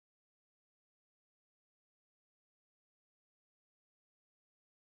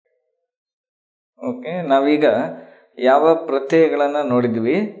Okay, ನಾವೀಗ ಯಾವ ಪ್ರತ್ಯಯಗಳನ್ನು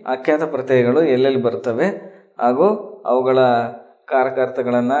ನೋಡಿದ್ವಿ, ಆಖ್ಯಾತ ಪ್ರತ್ಯಯಗಳು ಎಲ್ಲೆಲ್ಲಿ ಬರ್ತವೆ ಹಾಗೂ ಅವುಗಳ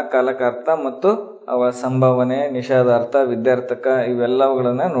ಕಾರಕಾರ್ಥಗಳನ್ನು, ಕಾಲಕಾರ್ಥ ಮತ್ತು ಅವುಗಳ ಸಂಭಾವನೆ, ನಿಷೇಧಾರ್ಥ, ವಿದ್ಯಾರ್ಥಕ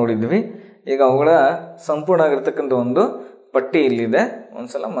ಇವೆಲ್ಲವುಗಳನ್ನು ನೋಡಿದ್ವಿ. ಈಗ ಅವುಗಳ ಸಂಪೂರ್ಣ ಆಗಿರ್ತಕ್ಕಂಥ ಒಂದು ಪಟ್ಟಿ ಇಲ್ಲಿದೆ,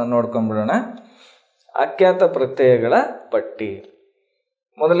 ಒಂದ್ಸಲ ನೋಡ್ಕೊಂಡ್ಬಿಡೋಣ. ಆಖ್ಯಾತ ಪ್ರತ್ಯಯಗಳ ಪಟ್ಟಿ.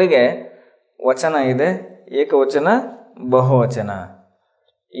 ಮೊದಲಿಗೆ ವಚನ ಇದೆ, ಏಕವಚನ, ಬಹುವಚನ.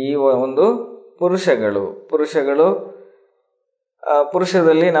 ಈ ಒಂದು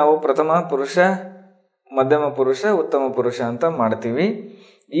ಪುರುಷದಲ್ಲಿ ನಾವು ಪ್ರಥಮ ಪುರುಷ, ಮಧ್ಯಮ ಪುರುಷ, ಉತ್ತಮ ಪುರುಷ ಅಂತ ಮಾಡ್ತೀವಿ.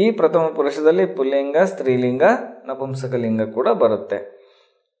 ಈ ಪ್ರಥಮ ಪುರುಷದಲ್ಲಿ ಪುಲ್ಲಿಂಗ, ಸ್ತ್ರೀಲಿಂಗ, ನಪುಂಸಕಲಿಂಗ ಕೂಡ ಬರುತ್ತೆ.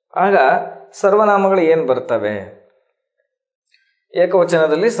 ಆಗ ಸರ್ವನಾಮಗಳು ಏನು ಬರ್ತವೆ?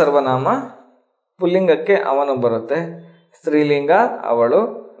 ಏಕವಚನದಲ್ಲಿ ಸರ್ವನಾಮ ಪುಲ್ಲಿಂಗಕ್ಕೆ ಅವನು ಬರುತ್ತೆ, ಸ್ತ್ರೀಲಿಂಗ ಅವಳು,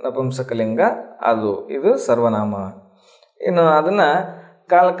 ನಪುಂಸಕಲಿಂಗ ಅದು, ಇದು ಸರ್ವನಾಮ. ಇನ್ನು ಅದನ್ನು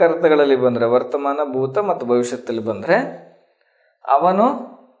ಕಾಲಕರ್ತಗಳಲ್ಲಿ ಬಂದರೆ ವರ್ತಮಾನ, ಭೂತ ಮತ್ತು ಭವಿಷ್ಯದಲ್ಲಿ ಬಂದರೆ ಅವನು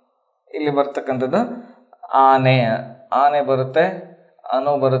ಇಲ್ಲಿ ಬರ್ತಕ್ಕಂಥದ್ದು ಆನೆ ಬರುತ್ತೆ,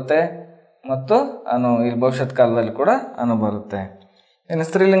 ಅನು ಬರುತ್ತೆ ಮತ್ತು ಅನು ಇಲ್ಲಿ ಭವಿಷ್ಯತ್ ಕಾಲದಲ್ಲಿ ಕೂಡ ಅನು ಬರುತ್ತೆ. ಇನ್ನು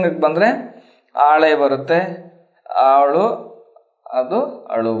ಸ್ತ್ರೀಲಿಂಗಕ್ಕೆ ಬಂದರೆ ಆಳೆ ಬರುತ್ತೆ, ಆಳು ಅದು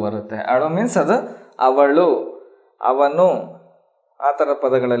ಅಳು ಬರುತ್ತೆ. ಅಳು ಮೀನ್ಸ್ ಅದು ಅವಳು, ಅವನು, ಆ ಥರ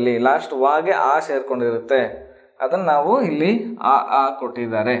ಪದಗಳಲ್ಲಿ ಲಾಸ್ಟ್ ವಾಗೆ ಆ ಸೇರ್ಕೊಂಡಿರುತ್ತೆ. ಅದನ್ನು ನಾವು ಇಲ್ಲಿ ಆ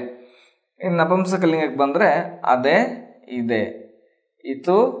ಕೊಟ್ಟಿದ್ದಾರೆ. ಇನ್ನು ನಪುಂಸಕಲಿಂಗಕ್ಕೆ ಬಂದರೆ ಅದೇ, ಇದೆ,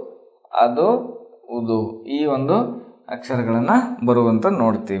 ಇತು, ಅದು, ಉದು ಈ ಒಂದು ಅಕ್ಷರಗಳನ್ನು ಬರುವಂತ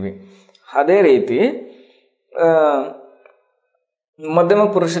ನೋಡ್ತೀವಿ. ಅದೇ ರೀತಿ ಮಧ್ಯಮ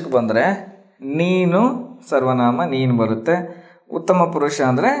ಪುರುಷಕ್ಕೆ ಬಂದರೆ ನೀನು ಸರ್ವನಾಮ ನೀನು ಬರುತ್ತೆ, ಉತ್ತಮ ಪುರುಷ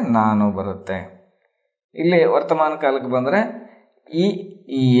ಅಂದರೆ ನಾನು ಬರುತ್ತೆ. ಇಲ್ಲಿ ವರ್ತಮಾನ ಕಾಲಕ್ಕೆ ಬಂದರೆ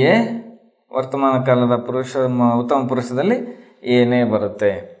ಈಯೇ, ವರ್ತಮಾನ ಕಾಲದ ಪುರುಷ, ಉತ್ತಮ ಪುರುಷದಲ್ಲಿ ಏನೇ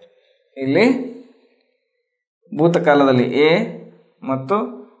ಬರುತ್ತೆ. ಇಲ್ಲಿ ಭೂತಕಾಲದಲ್ಲಿ ಎ ಮತ್ತು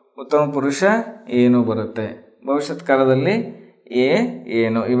ಉತ್ತಮ ಪುರುಷ ಏನು ಬರುತ್ತೆ. ಭವಿಷ್ಯತ್ ಕಾಲದಲ್ಲಿ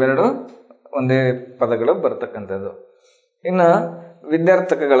ಏನು, ಇವೆರಡು ಒಂದೇ ಪದಗಳು ಬರ್ತಕ್ಕಂಥದ್ದು. ಇನ್ನು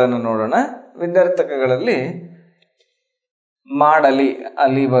ವಿದ್ಯಾರ್ಥಕಗಳನ್ನು ನೋಡೋಣ. ವಿದ್ಯಾರ್ಥಕಗಳಲ್ಲಿ ಮಾಡಲಿ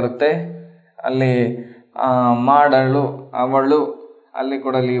ಅಲ್ಲಿ ಬರುತ್ತೆ, ಅಲ್ಲಿ ಮಾಡಳು ಅವಳು ಅಲ್ಲಿ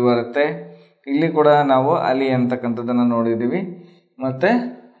ಕೂಡ ಲಿ ಬರುತ್ತೆ. ಇಲ್ಲಿ ಕೂಡ ನಾವು ಅಲಿ ಅಂತಕ್ಕಂಥದ್ದನ್ನು ನೋಡಿದ್ದೀವಿ. ಮತ್ತು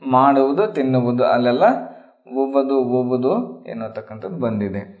ಮಾಡುವುದು, ತಿನ್ನುವುದು ಅಲ್ಲೆಲ್ಲ ಉವ್ವುದು ಎನ್ನುತಕ್ಕಂಥದ್ದು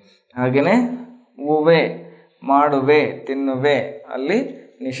ಬಂದಿದೆ. ಹಾಗೆಯೇ ಉವೆ, ಮಾಡುವೆ, ತಿನ್ನುವೆ ಅಲ್ಲಿ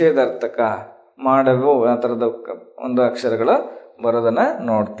ನಿಷೇಧಾರ್ಥಕ, ಮಾಡವು ಆ ಥರದ ಒಂದು ಅಕ್ಷರಗಳು ಬರೋದನ್ನು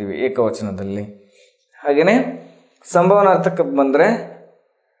ನೋಡ್ತೀವಿ ಏಕವಚನದಲ್ಲಿ. ಹಾಗೆಯೇ ಸಂಭವನಾರ್ಥಕ್ಕೆ ಬಂದರೆ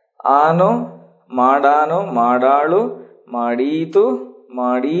ಆನು, ಮಾಡಾನು, ಮಾಡಾಳು, ಮಾಡೀತು,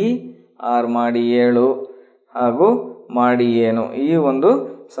 ಮಾಡಿ, ಮಾಡಿ ಏಳು ಹಾಗೂ ಮಾಡಿ ಏನು ಈ ಒಂದು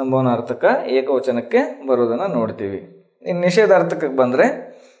ಸಂಭವನಾರ್ಥಕ ಏಕವಚನಕ್ಕೆ ಬರೋದನ್ನು ನೋಡ್ತೀವಿ. ಇನ್ನು ನಿಷೇಧಾರ್ಥಕ್ಕೆ ಬಂದರೆ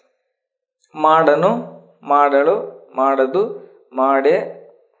ಮಾಡನು, ಮಾಡಳು, ಮಾಡದು, ಮಾಡೆ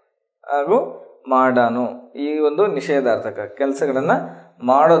ಹಾಗೂ ಮಾಡಾನು ಈ ಒಂದು ನಿಷೇಧಾರ್ಥಕ, ಕೆಲಸಗಳನ್ನು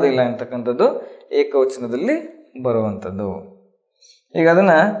ಮಾಡೋದಿಲ್ಲ ಅಂತಕ್ಕಂಥದ್ದು ಏಕವಚನದಲ್ಲಿ ಬರುವಂಥದ್ದು. ಈಗ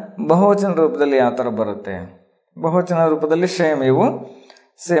ಅದನ್ನು ಬಹುವಚನ ರೂಪದಲ್ಲಿ ಯಾವ ಥರ ಬರುತ್ತೆ? ಬಹುವಚನ ರೂಪದಲ್ಲಿ ಇವು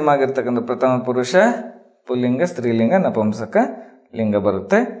ಸೇಮ್ ಆಗಿರ್ತಕ್ಕಂಥ ಪ್ರಥಮ ಪುರುಷ, ಪುಲ್ಲಿಂಗ, ಸ್ತ್ರೀಲಿಂಗ, ನಪುಂಸಕ ಲಿಂಗ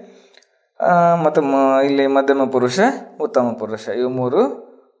ಬರುತ್ತೆ. ಮತ್ತು ಇಲ್ಲಿ ಮಧ್ಯಮ ಪುರುಷ, ಉತ್ತಮ ಪುರುಷ ಇವು ಮೂರು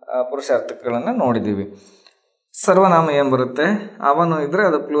ಪುರುಷಾರ್ಥಕಗಳನ್ನು ನೋಡಿದ್ದೀವಿ. ಸರ್ವನಾಮ ಏನು ಬರುತ್ತೆ? ಅವನು ಇದ್ದರೆ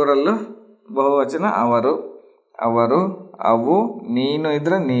ಅದು ಪ್ಲೂರಲ್ಲು, ಬಹುವಚನ ಅವರು, ಅವರು, ಅವು, ನೀನು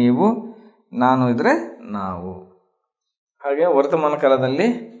ಇದ್ದರೆ ನೀವು, ನಾನು ಇದ್ದರೆ ನಾವು. ಹಾಗೆ ವರ್ತಮಾನ ಕಾಲದಲ್ಲಿ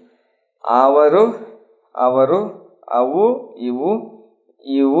ಅವರು, ಅವರು, ಅವು, ಇವು,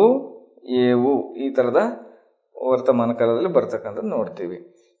 ಇವು, ಏವು ಈ ಥರದ ವರ್ತಮಾನ ಕಾಲದಲ್ಲಿ ಬರ್ತಕ್ಕಂಥದ್ದು ನೋಡ್ತೀವಿ.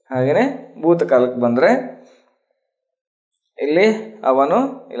 ಹಾಗೆಯೇ ಭೂತಕಾಲಕ್ಕೆ ಬಂದರೆ ಇಲ್ಲಿ ಅವನು,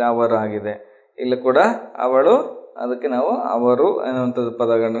 ಇಲ್ಲಿ ಅವರು ಆಗಿದೆ. ಇಲ್ಲಿ ಕೂಡ ಅವಳು, ಅದಕ್ಕೆ ನಾವು ಅವರು ಅನ್ನುವಂಥದ್ದು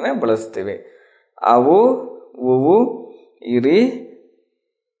ಪದಗಳನ್ನೇ ಬಳಸ್ತೀವಿ. ಅವು, ಉವು, ಇರಿ,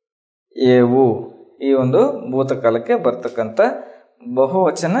 ಏವು ಈ ಒಂದು ಭೂತಕಾಲಕ್ಕೆ ಬರ್ತಕ್ಕಂಥ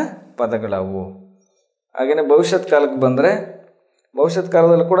ಬಹುವಚನ ಪದಗಳವು. ಹಾಗೆಯೇ ಭವಿಷ್ಯತ್ ಕಾಲಕ್ಕೆ ಬಂದರೆ ಭವಿಷ್ಯತ್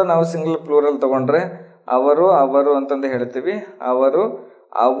ಕಾಲದಲ್ಲಿ ಕೂಡ ನಾವು ಸಿಂಗಲ್ ಪ್ಲೂರಲ್ ತಗೊಂಡ್ರೆ ಅವರು, ಅವರು ಅಂತಂದು ಹೇಳ್ತೀವಿ, ಅವರು,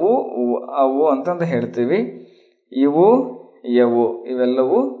 ಅವು, ಅವು ಅಂತಂದು ಹೇಳ್ತೀವಿ, ಇವು, ಯವು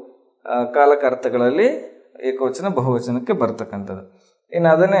ಇವೆಲ್ಲವೂ ಕಾಲಕಾರ್ಥಗಳಲ್ಲಿ ಏಕವಚನ ಬಹುವಚನಕ್ಕೆ ಬರ್ತಕ್ಕಂಥದ್ದು. ಇನ್ನು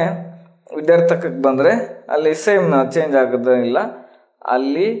ಅದನ್ನೇ ವಿದ್ಯಾರ್ಥಕಕ್ಕೆ ಬಂದರೆ ಅಲ್ಲಿ ಸೇಮ್ ಚೇಂಜ್ ಆಗೋದಿಲ್ಲ.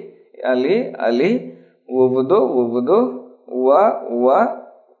 ಅಲ್ಲಿ, ಅಲಿ, ಅಲಿ, ಉವುದು, ಉವುದು, ಉವ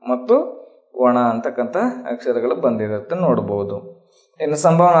ಮತ್ತು ಒಣ ಅಂತಕ್ಕಂಥ ಅಕ್ಷರಗಳು ಬಂದಿರುತ್ತೆ ನೋಡ್ಬೋದು. ಇನ್ನು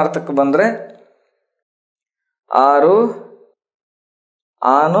ಸಂಭಾವನಾರ್ಥಕ್ಕೆ ಬಂದರೆ ಆರು,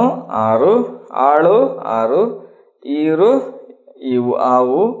 ಆನು ಆರು, ಆಳು ಆರು, ಈರು ಇವು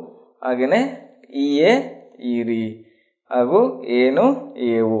ಆವು, ಹಾಗೆಯೇ ಈಯೆ ಈರಿ ಹಾಗೂ ಏನು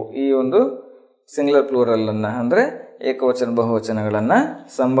ಏವು ಈ ಒಂದು ಸಿಂಗ್ಯುಲರ್ ಪ್ಲೂರಲನ್ನು ಅಂದರೆ ಏಕವಚನ ಬಹುವಚನಗಳನ್ನು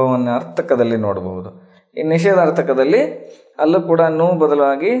ಸಂಭವನಾರ್ಥಕದಲ್ಲಿ ನೋಡಬಹುದು. ಈ ನಿಷೇಧಾರ್ಥಕದಲ್ಲಿ ಅಲ್ಲೂ ಕೂಡ ನು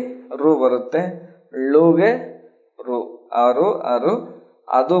ಬದಲಾಗಿ ರು ಬರುತ್ತೆ. ಳುಗೆ ರು, ಆರು ಆರು,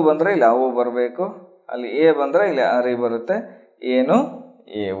 ಅದು ಬಂದರೆ ಇಲ್ಲಿ ಅವು ಬರಬೇಕು, ಅಲ್ಲಿ ಎ ಬಂದರೆ ಇಲ್ಲಿ ಆರಿ ಬರುತ್ತೆ, ಏನು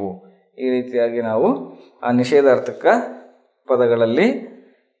ಏವು. ಈ ರೀತಿಯಾಗಿ ನಾವು ಆ ನಿಷೇಧಾರ್ಥಕ ಪದಗಳಲ್ಲಿ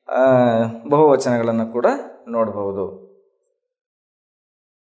ಬಹುವಚನಗಳನ್ನು ಕೂಡ ನೋಡಬಹುದು.